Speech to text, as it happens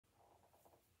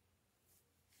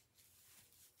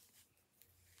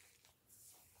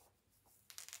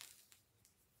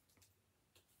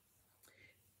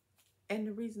And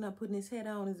the reason I'm putting this hat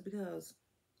on is because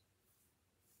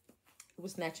it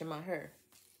was snatching my hair.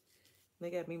 They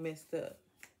got me messed up.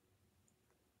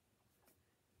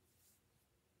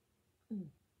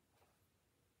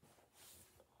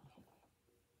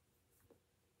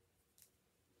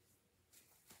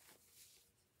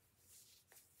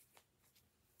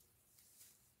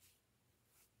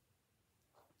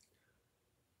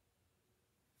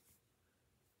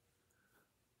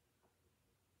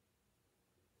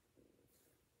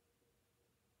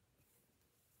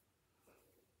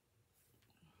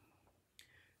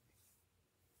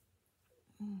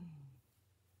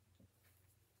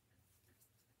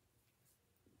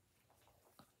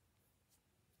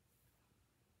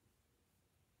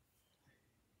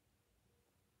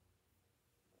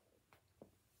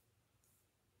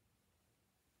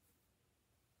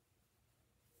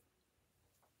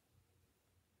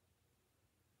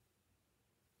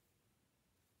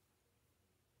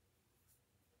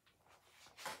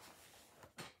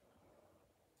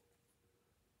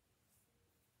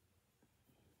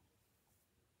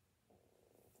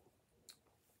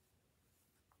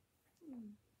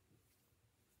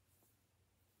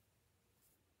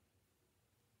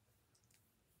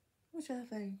 What y'all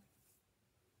think?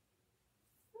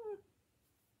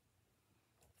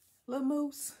 Little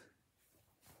moose.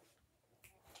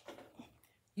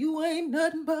 You ain't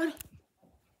nothing but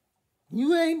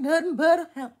a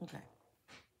hound. Okay.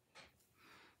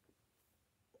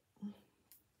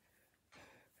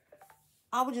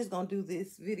 I was just gonna do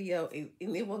this video and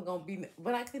it wasn't gonna be,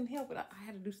 but I couldn't help it. I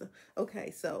had to do something. Okay,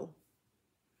 so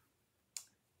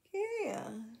yeah,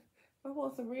 I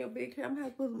want some real big hair. I'm gonna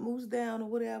have to put the moose down or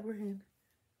whatever, and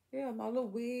yeah, my little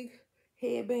wig,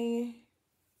 headband.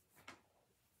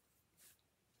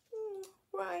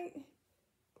 Right.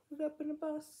 Put it up in the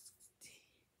bus.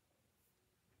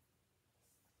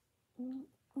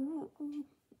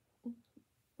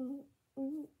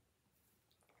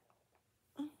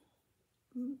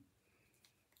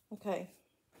 Okay.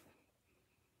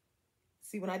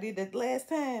 See, when I did that last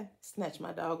time, snatched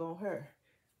my dog on her.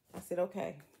 I said,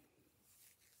 okay,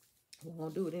 I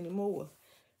won't do it anymore.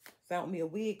 Found me a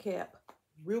wig cap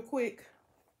real quick.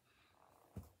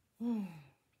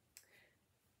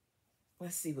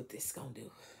 Let's see what this gonna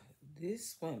do.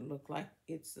 This one look like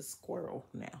it's a squirrel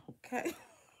now, okay?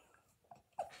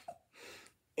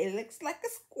 It looks like a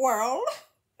squirrel.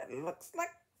 It looks like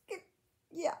it,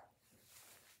 yeah.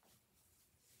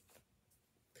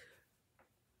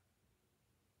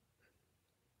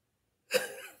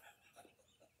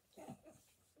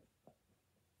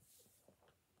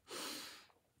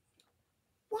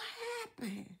 What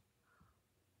happened?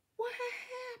 What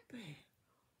happened?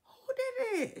 Who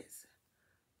did this?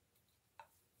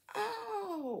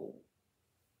 Oh,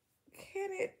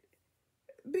 can it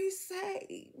be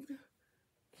saved?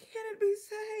 Can it be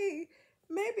saved?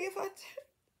 Maybe if I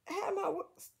had my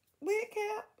wig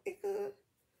cap, it could.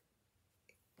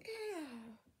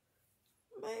 Yeah,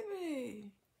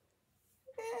 maybe.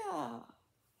 Yeah,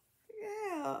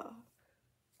 yeah.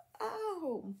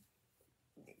 Oh,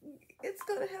 it's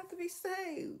gonna have to be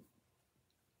saved.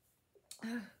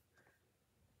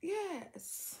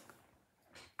 Yes.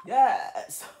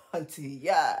 Yes, auntie,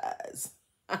 yes.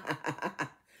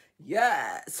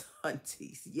 Yes,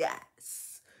 aunties,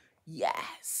 yes.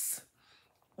 Yes.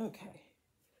 Okay.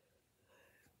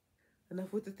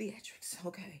 Enough with the theatrics.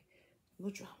 Okay. No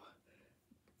drama.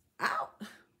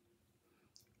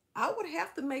 I would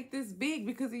have to make this big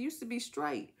because it used to be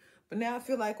straight. But now I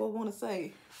feel like I want to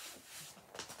say.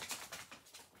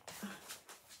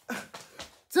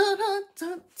 Dun, dun,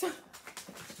 dun, dun.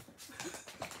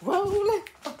 Rolling,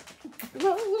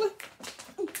 rolling,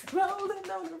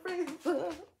 rolling on the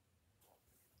river.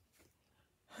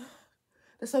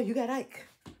 That's all you got, Ike.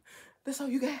 That's all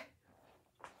you got.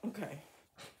 Okay.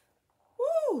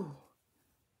 Woo.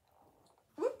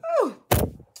 Woo.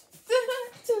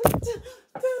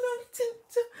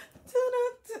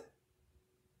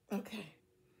 Okay.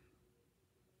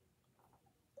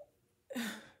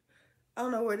 I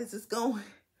don't know where this is going.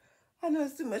 I know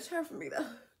it's too much hair for me though.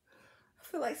 I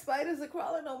feel like spiders are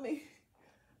crawling on me.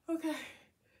 Okay.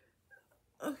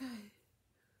 Okay.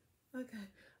 Okay.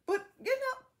 But you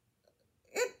know,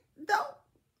 it don't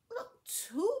look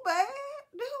too bad,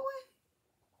 do it?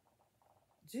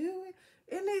 Do it?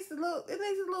 It needs a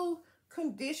little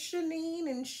conditioning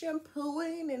and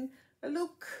shampooing and a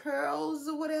little curls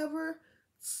or whatever,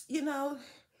 you know,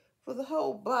 for the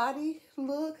whole body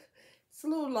look. It's a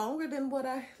little longer than what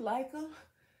I like them,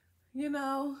 you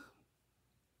know.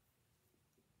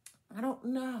 I don't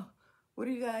know. What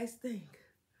do you guys think?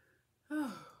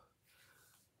 Oh,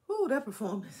 ooh, that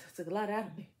performance took a lot out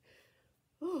of me.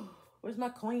 Ooh, where's my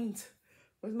coins?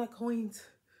 Where's my coins?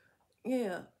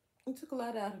 Yeah, it took a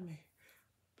lot out of me.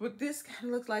 But this kind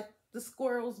of looks like the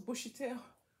squirrel's bushy tail.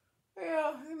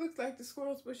 Yeah, it looks like the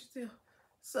squirrel's bushy tail.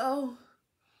 So,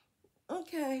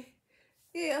 okay.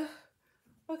 Yeah,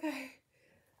 okay.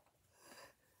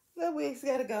 That wig's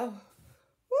gotta go.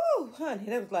 Woo, honey,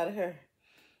 that was a lot of hair.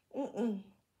 So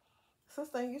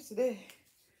I'm used to that.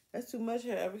 That's too much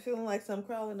hair. I be feeling like something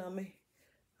crawling on me.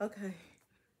 Okay,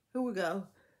 here we go.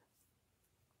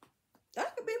 I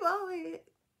could be bald head.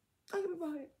 I could be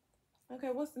bald head.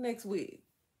 Okay, what's the next wig?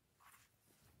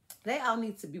 They all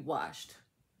need to be washed.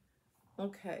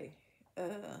 Okay.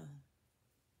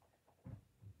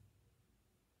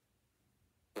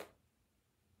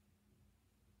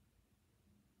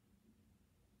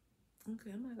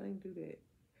 Okay, I'm not gonna do that.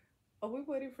 Are we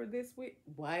waiting for this wig?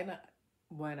 Why not?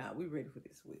 Why not? We ready for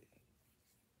this wig.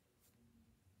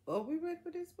 Are we ready for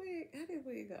this wig? How did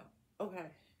we go? Okay.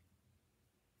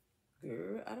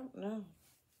 Girl, I don't know.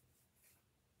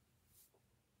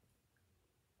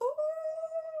 Ooh,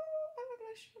 I look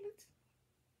like Charlotte.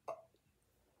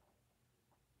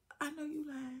 I know you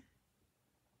lying.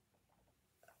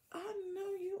 I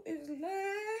know you is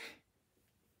lying.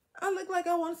 I look like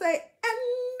I want to say, and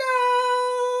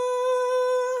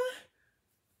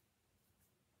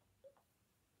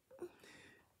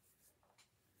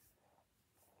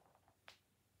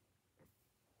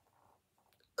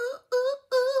ooh, ooh,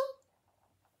 ooh,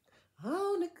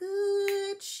 on a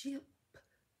good ship.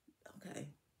 Okay.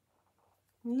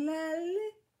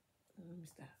 Lally. Let me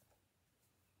stop.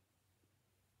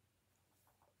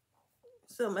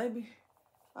 So maybe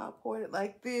I'll pour it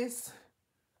like this.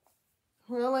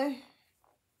 Really?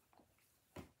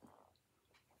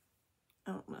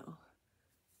 I don't know.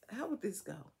 How would this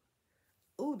go?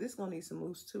 Oh, this gonna need some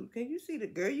mousse too. Can you see the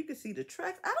girl? You can see the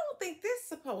tracks. I don't think this is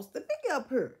supposed to be up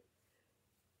here.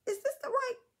 Is this the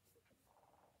right?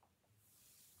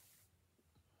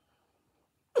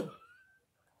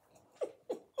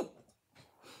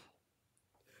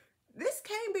 This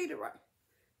can't be the right.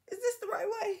 Is this the right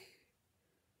way?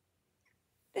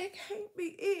 That can't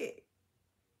be it.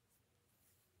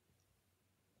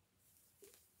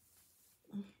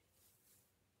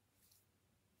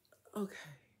 Okay.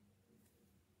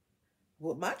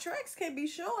 Well, my tracks can't be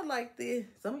showing like this.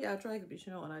 Some of y'all tracks be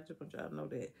showing. I just want y'all to know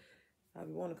that. I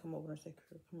want to come over and say,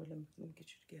 come on, let me get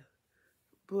you together.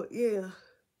 But yeah.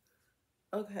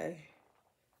 Okay.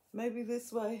 Maybe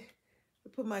this way. I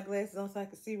put my glasses on so I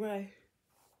can see right.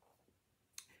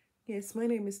 Yes, my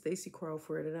name is Stacy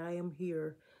Crawford, and I am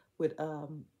here with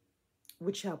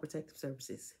Child Protective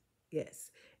Services.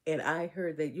 Yes, and I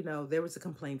heard that there was a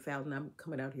complaint filed, and I'm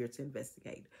coming out here to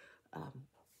investigate.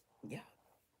 Yeah,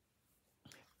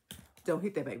 don't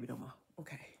hit that baby no more.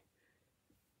 Okay.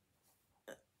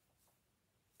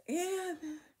 Yeah,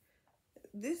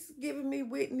 this giving me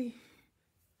Whitney.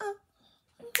 Oh,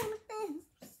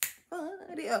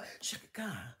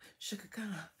 Sugar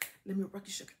Khan, let me rock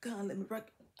you, Sugar Khan, let me rock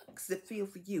you, 'cause it feel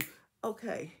for you.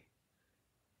 Okay.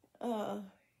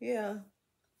 Yeah.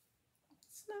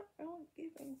 It's not really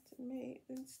giving to me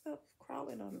and stuff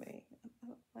crawling on me. I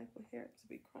don't like for hair to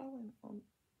be crawling on. I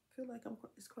feel like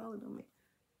it's crawling on me.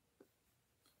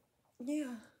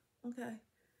 Yeah. Okay.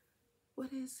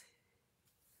 What is it?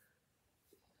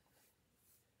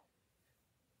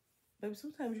 Baby,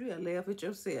 sometimes you gotta laugh at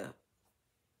yourself.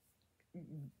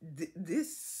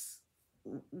 This.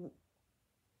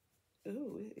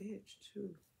 Oh, it itched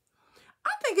too.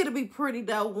 I think it'll be pretty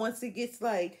though once it gets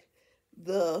like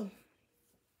the.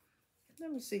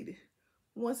 Let me see this.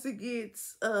 Once it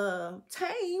gets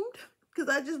tamed, because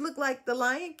I just look like the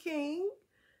Lion King.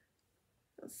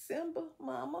 Simba,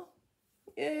 mama.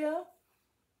 Yeah.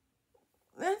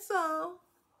 That's all.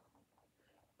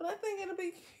 But I think it'll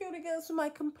be cute against my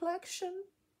complexion.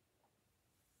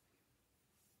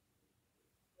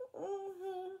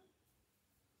 Okay.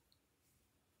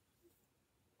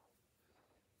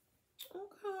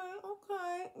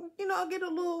 I'll get a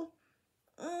little,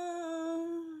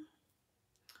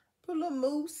 put a little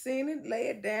mousse in it, lay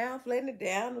it down, flatten it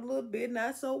down a little bit,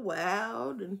 not so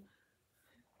wild, and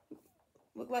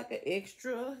look like an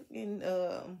extra. And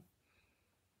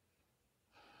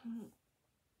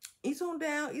he's on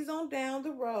down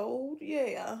the road.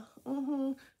 Yeah.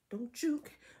 Don't you?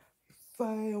 If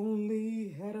I only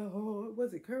had a heart.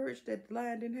 Was it courage that the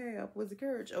lion didn't have? Was it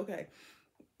courage? Okay.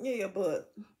 Yeah,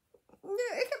 but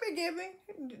yeah, it can be giving,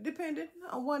 depending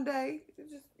on one day.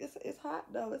 It's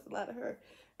hot though. It's a lot of hair,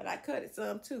 and I cut it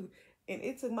some too, and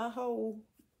it took my whole.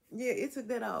 Yeah, it took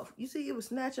that off. You see, it was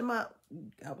snatching my.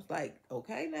 I was like,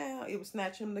 okay, now it was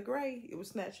snatching the gray. It was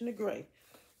snatching the gray.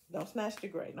 Don't snatch the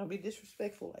gray. Don't be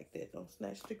disrespectful like that. Don't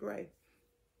snatch the gray.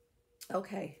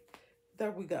 Okay,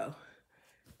 there we go.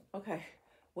 Okay,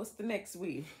 what's the next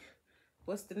wig?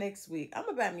 What's the next wig? I'm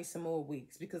gonna buy me some more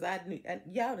wigs because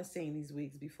y'all done seen these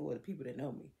wigs before. The people that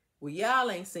know me. Well,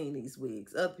 y'all ain't seen these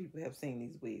wigs. Other people have seen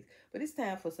these wigs, but it's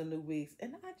time for some new wigs,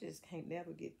 and I just can't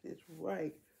never get this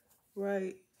right.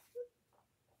 Right.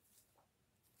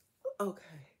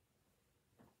 Okay.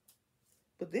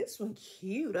 But this one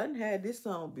cute. I done had this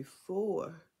on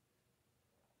before.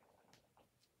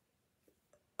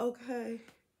 Okay.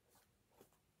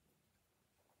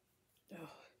 Oh.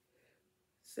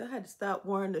 See, I had to stop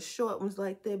wearing the short ones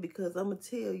like that because I'm going to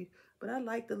tell you. But I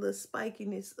like the little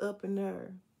spikiness up in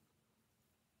there.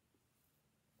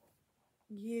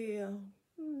 Yeah.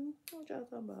 What y'all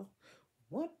talking about?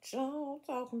 What y'all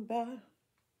talking about?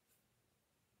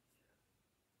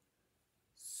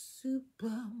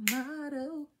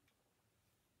 Supermodel.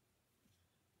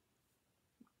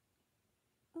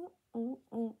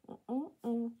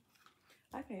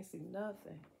 I can't see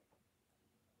nothing.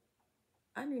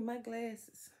 I need my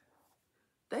glasses.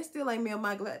 They still ain't mail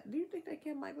my glasses. Do you think they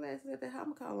kept my glasses at the house?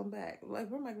 I'm calling back.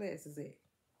 Like, where my glasses at?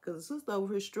 Because the sister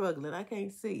over here struggling. I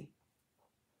can't see.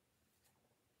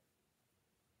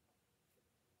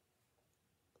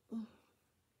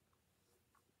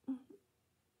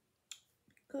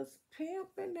 Because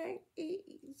pimping ain't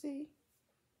easy.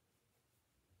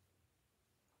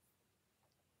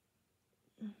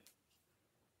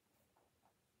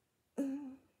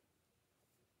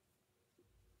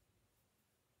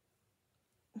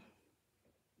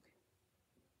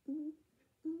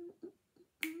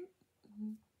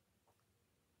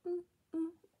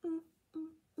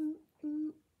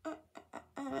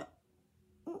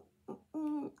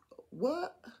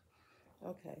 What?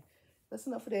 Okay, that's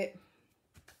enough of that.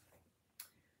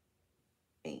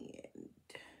 And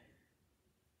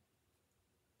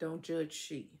don't judge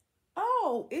she.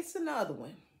 Oh, it's another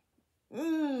one.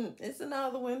 It's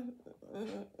another one.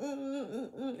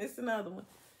 It's another one.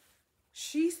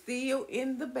 She's still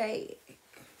in the bag.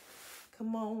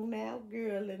 Come on now,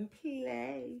 girl, and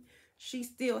play. She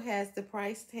still has the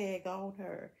price tag on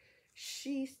her.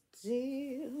 She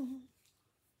still.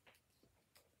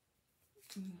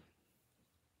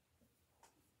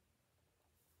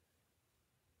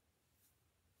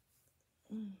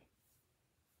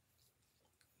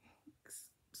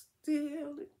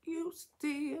 Still, you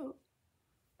still.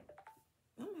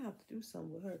 I'm gonna have to do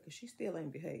something with her because she still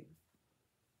ain't behaving.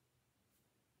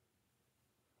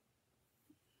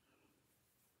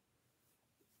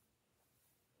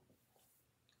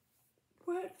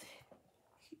 What?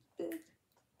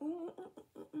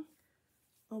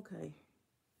 Okay.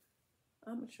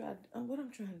 I'm gonna try. What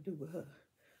I'm trying to do with her,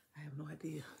 I have no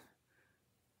idea.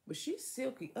 But she's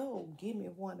silky. Oh, give me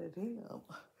one of them.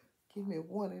 Give me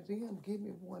one of them. Give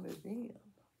me one of them.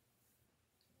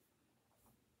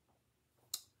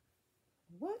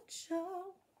 What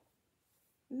y'all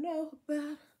know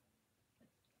about?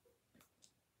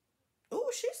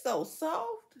 Oh, she's so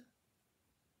soft.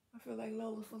 I feel like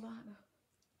Lola Falana.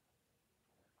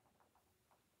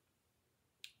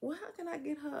 Well, how can I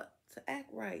get her to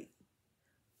act right?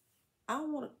 I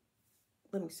don't want to.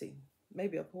 Let me see.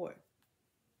 Maybe a port.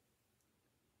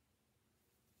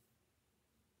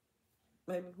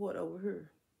 Maybe a port over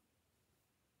here.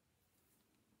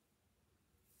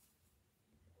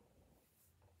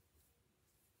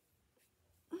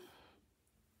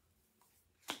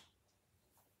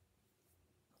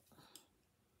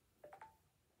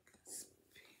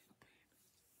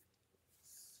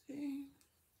 See,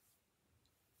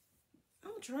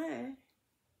 I'm trying.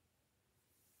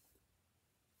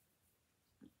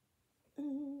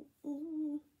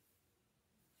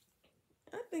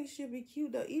 I think she'd be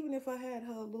cute though, even if I had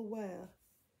her a little while.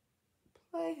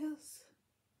 Players.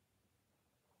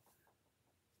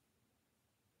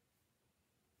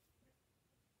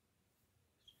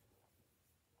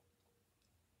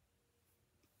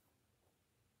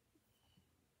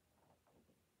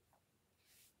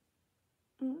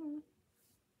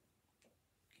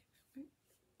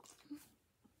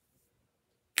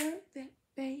 Birthday,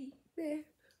 baby.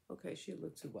 Okay, she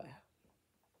look too wild.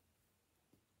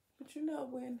 But you know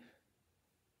when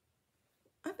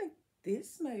I think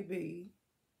this may be.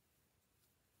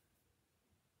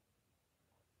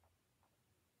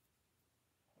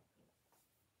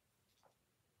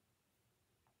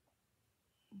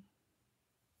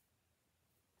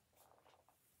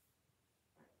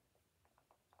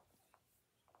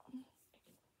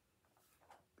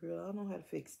 Girl, I don't know how to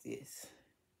fix this.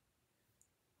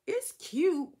 It's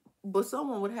cute, but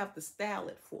someone would have to style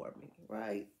it for me,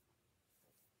 right?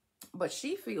 But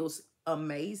she feels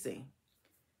amazing.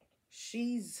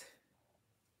 She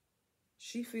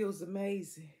feels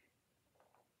amazing.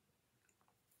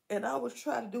 And I was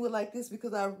trying to do it like this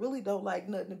because I really don't like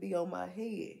nothing to be on my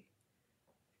head.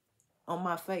 On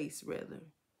my face, rather.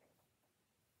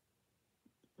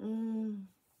 Mm.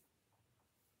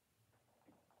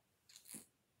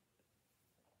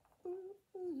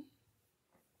 Mm.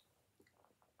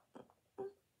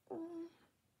 Mm.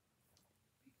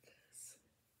 Because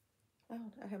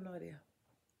I have no idea.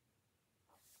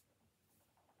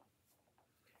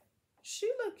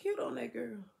 She look cute on that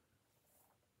girl.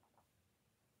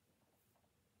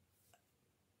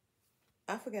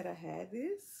 I forgot I had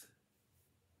this.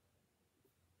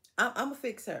 I'm gonna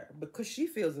fix her because she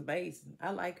feels amazing. I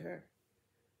like her.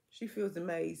 She feels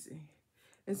amazing.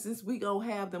 And since we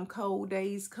gonna have them cold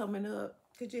days coming up,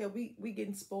 cause yeah, we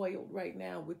getting spoiled right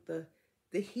now with the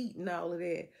heat and all of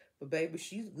that. But baby,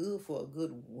 she's good for a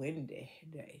good windy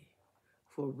day.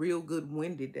 For a real good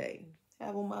windy day.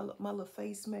 Have on my little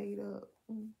face made up.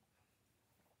 Mm.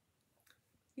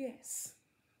 Yes.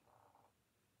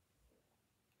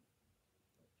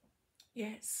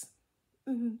 Yes.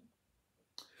 Mm-hmm.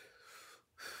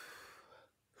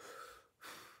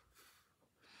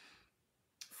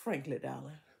 Frankly,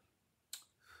 darling,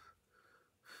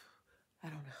 I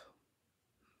don't know.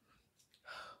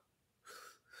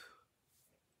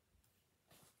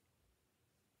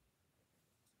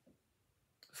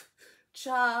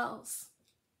 Charles,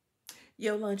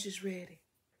 your lunch is ready.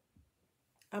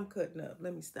 I'm cutting up.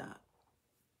 Let me stop.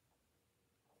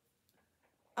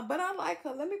 But I like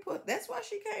her. Let me put. That's why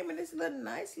she came in this little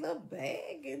nice little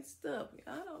bag and stuff.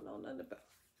 I don't know nothing about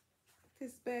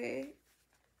this bag.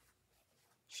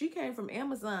 She came from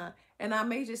Amazon, and I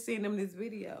may just send them this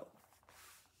video.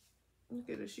 Look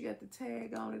at her. She got the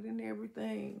tag on it and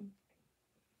everything.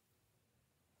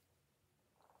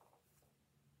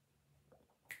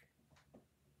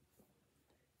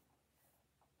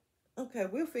 Okay,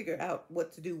 we'll figure out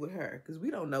what to do with her because we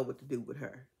don't know what to do with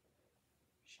her.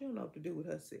 She don't know what to do with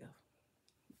herself.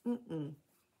 Mm-mm.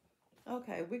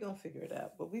 Okay, we're gonna figure it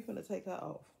out, but we're gonna take her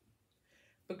off.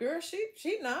 But girl,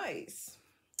 she nice.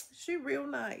 She real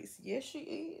nice. Yes, she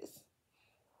is.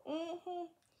 Mm-hmm.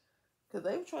 Cause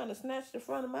they were trying to snatch the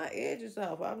front of my edges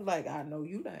off. I was like, I know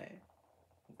you lying.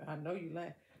 I know you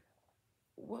lying.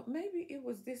 Well, maybe it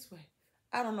was this way.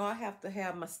 I don't know. I have to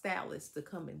have my stylist to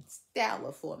come and style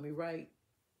her for me, right?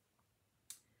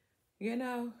 You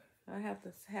know, I have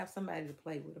to have somebody to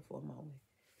play with her for a moment.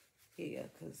 Yeah,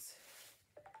 because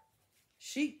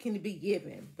she can be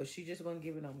given, but she just wasn't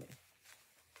giving on me.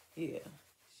 Yeah,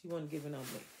 she wasn't giving on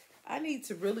me. I need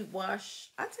to really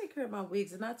wash. I take care of my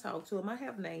wigs and I talk to them. I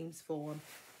have names for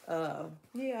them.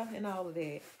 Yeah, and all of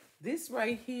that. This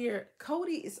right here,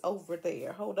 Cody is over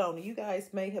there. Hold on. You guys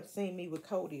may have seen me with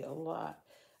Cody a lot.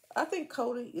 I think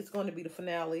Cody is going to be the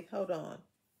finale. Hold on.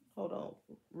 Hold on.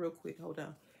 Real quick. Hold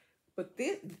on. But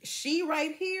this, she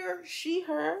right here, she,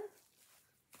 her.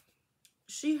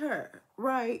 She, her.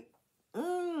 Right.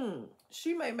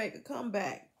 She may make a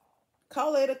comeback.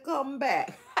 Call it a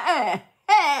comeback.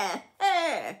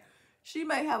 She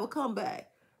may have a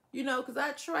comeback. You know, because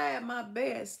I tried my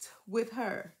best with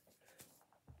her.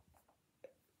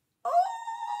 Oh,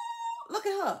 look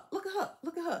at her. Look at her.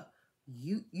 Look at her.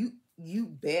 You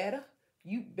better.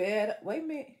 You better. Wait a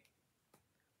minute.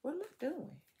 What am I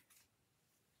doing?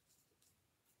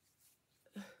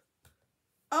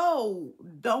 Oh,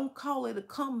 don't call it a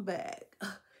comeback.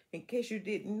 In case you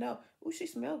didn't know. Oh, she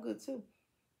smelled good too.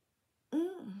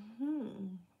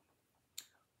 Mm-hmm.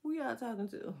 Who y'all talking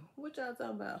to? What y'all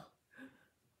talking about?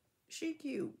 She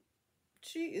cute.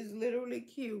 She is literally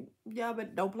cute. Y'all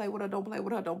but don't play with her. Don't play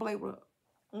with her. Don't play with her.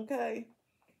 Okay.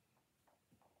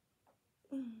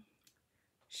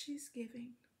 She's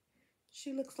giving.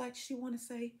 She looks like she want to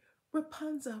say,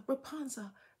 Rapunzel,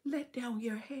 Rapunzel, let down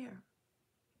your hair.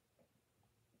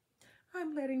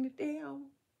 I'm letting it down.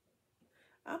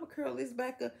 I'm gonna curl this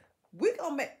back up. We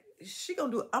gonna make. She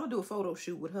gonna do. I'm gonna do a photo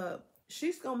shoot with her.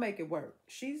 She's gonna make it work.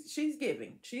 She's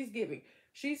giving. She's giving.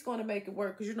 She's gonna make it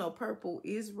work because you know purple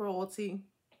is royalty.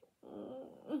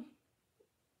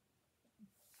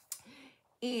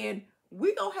 And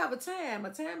we gonna have a time. A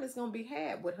time is gonna be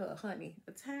had with her, honey.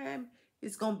 A time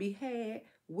is gonna be had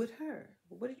with her.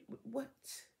 What?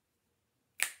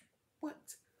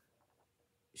 What?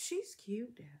 She's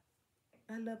cute.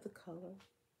 I love the color.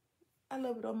 I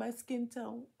love it on my skin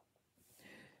tone.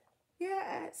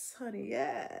 Yes, honey,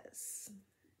 yes.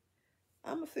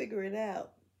 I'm gonna figure it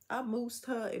out. I moosed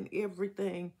her and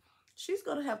everything. She's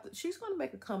gonna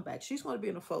make a comeback. She's gonna be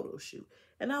in a photo shoot.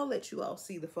 And I'll let you all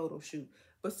see the photo shoot.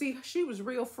 But see, she was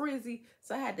real frizzy,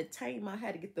 so I had to tame. I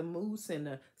had to get the mousse and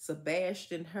the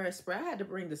Sebastian hairspray. I had to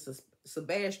bring the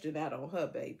Sebastian out on her,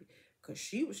 baby, because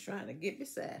she was trying to get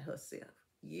beside herself.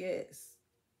 Yes.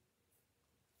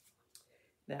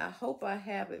 Now, I hope I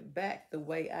have it back the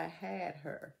way I had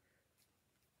her.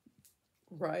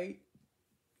 Right?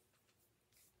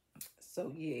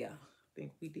 So, yeah, I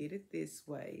think we did it this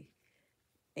way.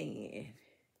 And,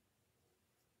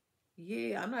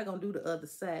 yeah, I'm not going to do the other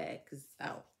side because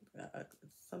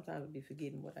sometimes I'll be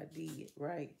forgetting what I did,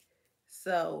 right?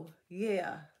 So,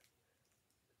 yeah.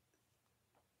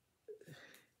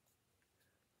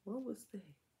 What was that?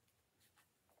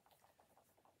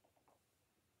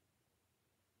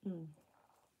 Mm.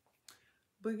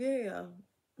 But, yeah.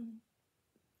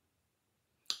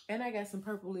 And I got some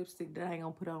purple lipstick that I ain't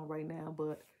gonna put on right now,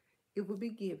 but it would be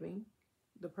giving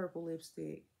the purple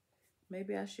lipstick.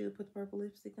 Maybe I should put the purple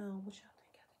lipstick on. What y'all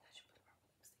think? I think I should put the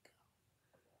purple lipstick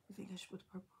on. You think I should put the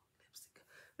purple lipstick on?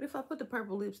 But if I put the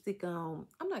purple lipstick on,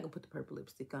 I'm not gonna put the purple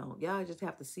lipstick on. Y'all just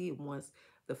have to see it once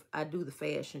I do the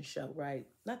fashion show, right?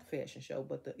 Not the fashion show,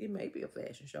 but it may be a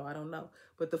fashion show. I don't know.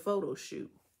 But the photo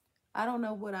shoot. I don't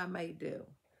know what I may do.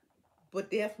 But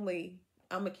definitely,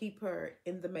 I'm gonna keep her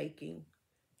in the making.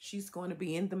 She's going to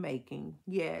be in the making.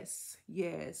 Yes,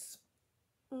 yes.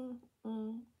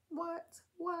 What?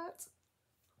 What?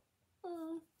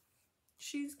 Mm.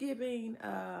 She's giving.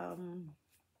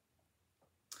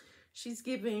 She's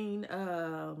giving.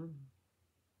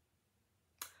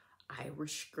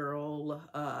 Irish girl.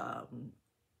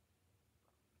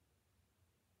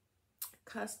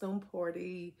 Custom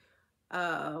party.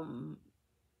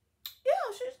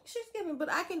 Yeah, she's giving,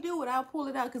 but I can do it. I'll pull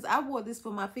it out because I wore this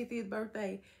for my 50th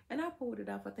birthday and I pulled it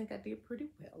off. I think I did pretty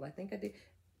well. I think I did.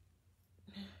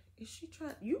 Is she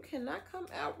trying? You cannot come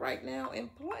out right now and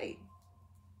play.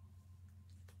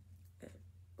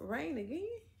 Rain again.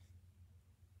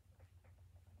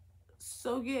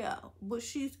 So yeah, but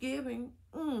she's giving.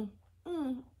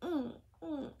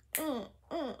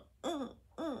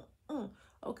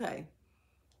 Okay.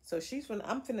 So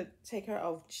I'm finna take her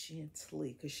off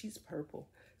gently because she's purple.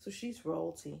 So she's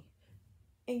royalty.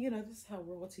 And you know, this is how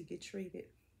royalty get treated.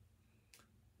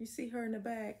 You see her in the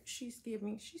back, she's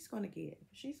giving, she's gonna get.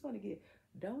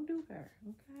 Don't do her,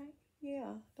 okay?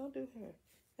 Yeah, don't do her.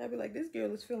 I'll be like, this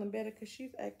girl is feeling better because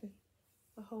she's acting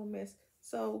a whole mess.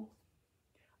 So,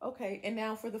 okay, and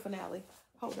now for the finale.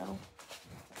 Hold on.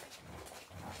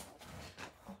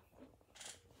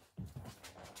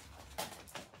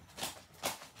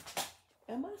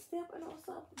 Am I stepping on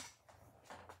something?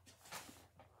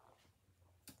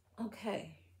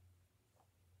 Okay.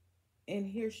 And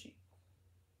here she.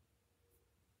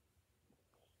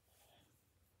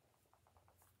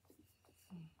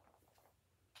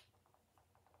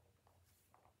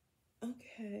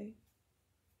 Okay.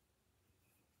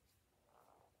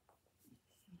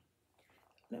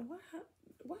 Now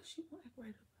why she want right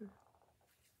up here?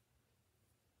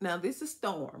 Now this is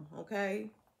Storm, okay?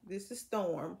 This is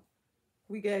Storm.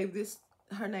 We gave this,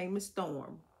 her name is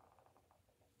Storm.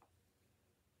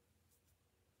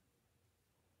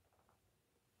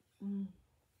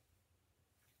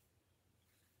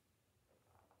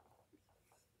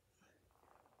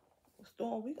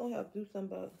 Storm, we gonna have to do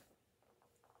something about.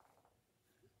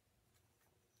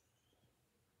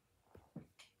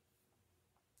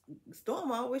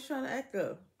 Storm always trying to act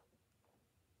up.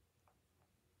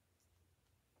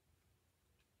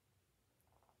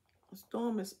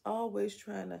 Storm is always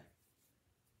trying to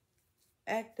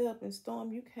act up, and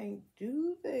Storm, you can't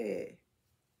do that.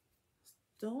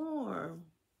 Storm,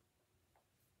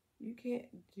 you can't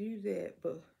do that.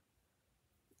 But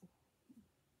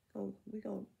we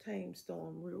gonna tame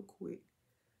Storm real quick.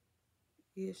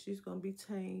 Yeah, she's gonna be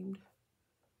tamed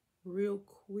real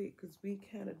quick because we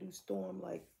kind of do Storm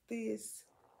like this,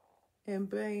 and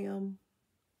bam,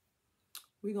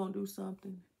 we gonna do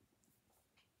something.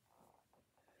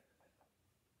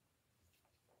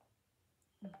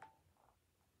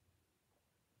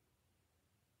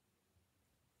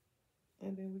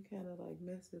 And then we kind of like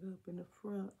mess it up in the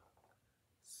front,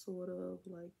 sort of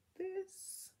like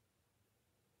this.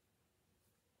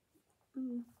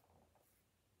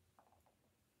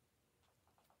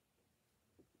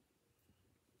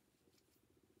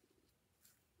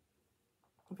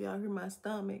 If y'all hear my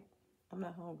stomach, I'm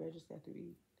not hungry, I just got to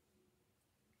eat.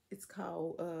 It's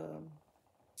called, I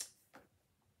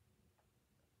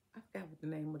forgot what the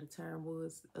name of the term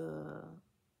was.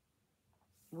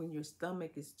 When your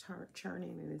stomach is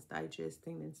churning and it's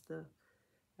digesting and stuff.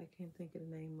 I can't think of the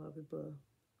name of it, but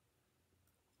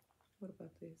what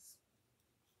about this?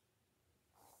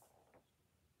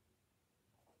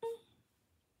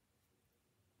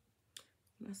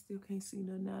 I still can't see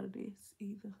nothing out of this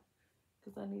either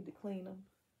because I need to clean them.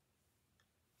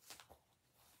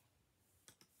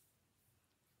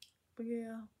 But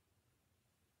yeah.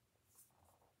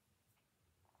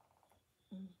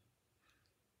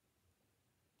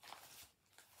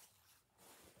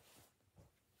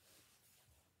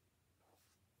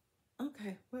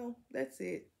 Okay, well, that's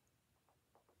it.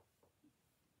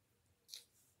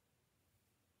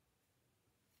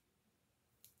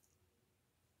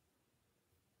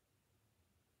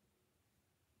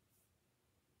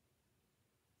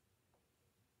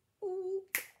 Ooh.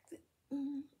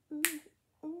 Mm, mm,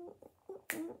 mm,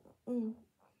 mm, mm,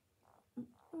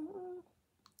 mm,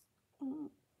 mm,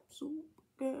 super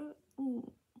girl.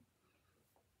 Mm.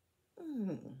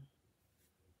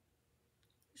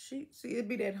 See, it'd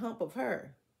be that hump of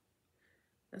her.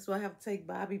 That's why I have to take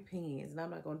bobby pins, and I'm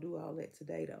not gonna do all that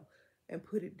today though. And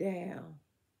put it down,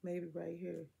 maybe right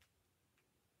here.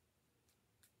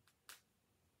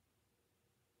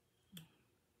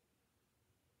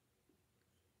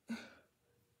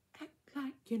 Act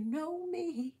like you know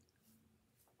me.